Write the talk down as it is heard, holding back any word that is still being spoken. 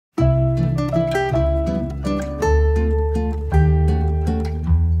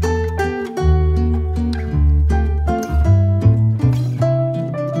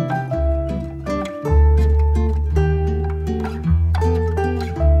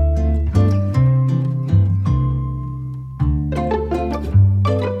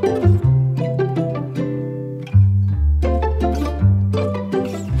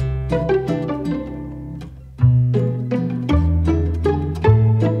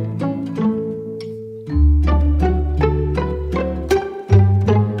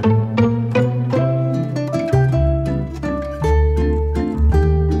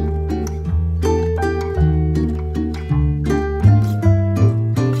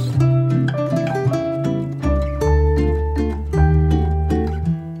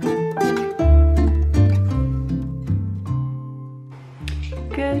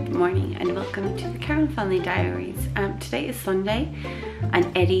Family Diaries. Today is Sunday and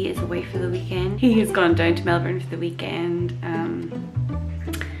Eddie is away for the weekend. He has gone down to Melbourne for the weekend,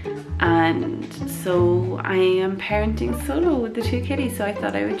 and so I am parenting solo with the two kitties, so I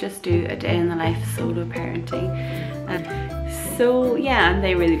thought I would just do a day in the life solo parenting. So yeah, and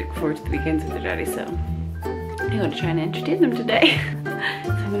they really look forward to the weekends with their daddy, so I'm going to try and entertain them today. So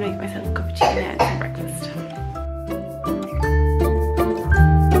I'm going to make myself a cup of tea now and some breakfast.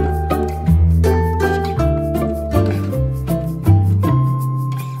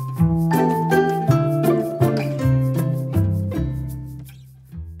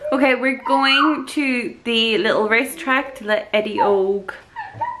 Okay, we're going to the little racetrack to let Eddie Og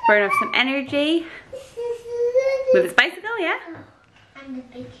burn off some energy with his bicycle, yeah? And the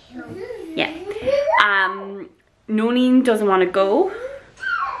big hill. Yeah. Noinin doesn't want to go,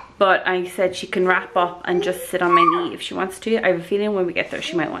 but I said she can wrap up and just sit on my knee if she wants to. I have a feeling when we get there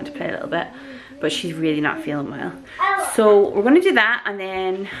she might want to play a little bit, but she's really not feeling well. So we're going to do that, and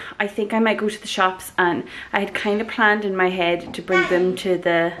then I think I might go to the shops, and I had kind of planned in my head to bring them to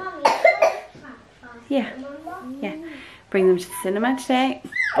the bring them to the cinema today,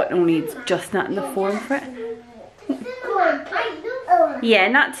 but only it's just not in the form for it. Yeah,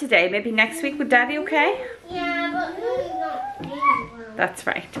 not today, maybe next week. With Daddy, okay? Yeah, but not. That's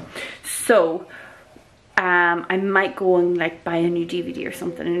right. So I might go and like buy a new DVD or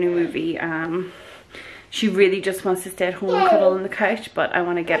something, a new movie. She really just wants to stay at home and cuddle on the couch, but I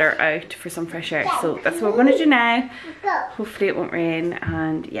want to get her out for some fresh air. So that's what we're going to do now. Hopefully it won't rain,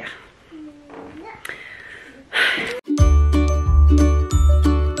 and yeah.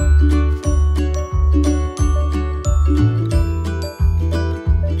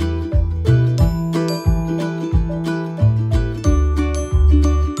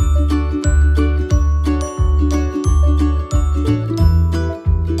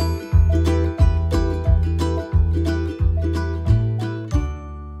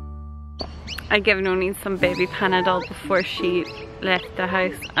 I gave Noinin some baby Panadol before she left the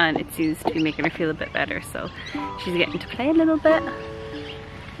house, and it seems to be making her feel a bit better, so she's getting to play a little bit.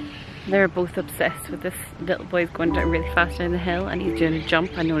 They're both obsessed with this little boy's going down really fast down the hill, and he's doing a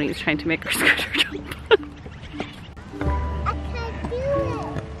jump, and Nonin's trying to make her scooter jump. I can't do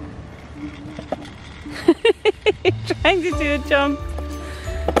it. Trying to do a jump.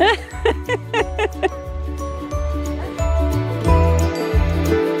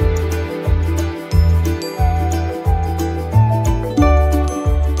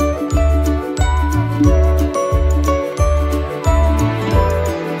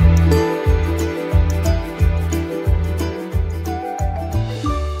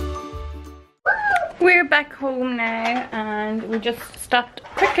 We're back home now, and we just stopped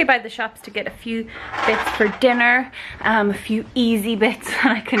quickly by the shops to get a few bits for dinner, a few easy bits that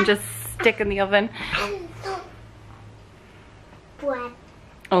I can just stick in the oven. Bread.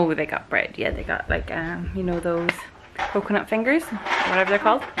 Oh, they got bread. Yeah, they got like you know, those coconut fingers, whatever they're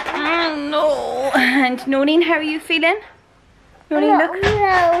called. Oh no. And Noinin, how are you feeling? Noinin, look.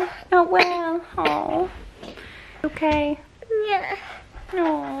 No. Not well. Oh. Okay. Yeah.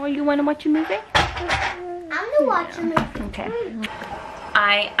 Oh, you want to watch a movie? I'm gonna watch a movie. Okay.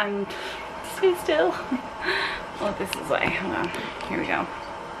 I am. Stay still. Oh, this is why. Hold on. Here we go.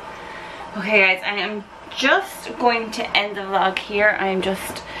 Okay, guys, I am just going to end the vlog here. I am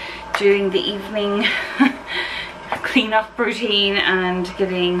just doing the evening clean-up routine and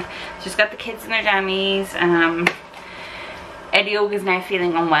just got the kids in their jammies. Eddie Og is now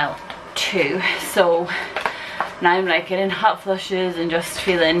feeling unwell too, so now I'm like getting hot flushes and just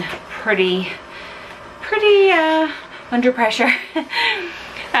feeling pretty under pressure.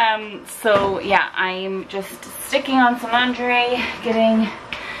 So yeah, I'm just sticking on some laundry, getting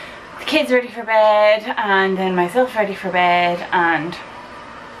the kids ready for bed, and then myself ready for bed. And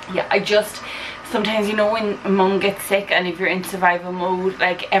yeah, I just sometimes, you know, when mum gets sick and if you're in survival mode,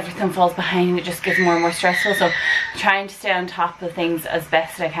 like everything falls behind and it just gets more and more stressful. So trying to stay on top of things as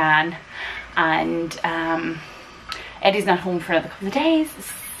best I can. And Eddie's not home for another couple of days,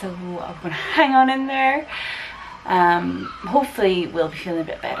 so I'm gonna hang on in there. Hopefully we'll be feeling a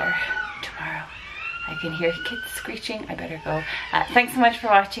bit better tomorrow. I can hear kids screeching. I better go. Thanks so much for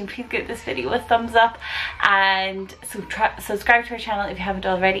watching. Please give this video a thumbs up, and subscribe to our channel if you haven't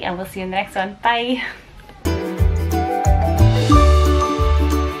already, and we'll see you in the next one. Bye.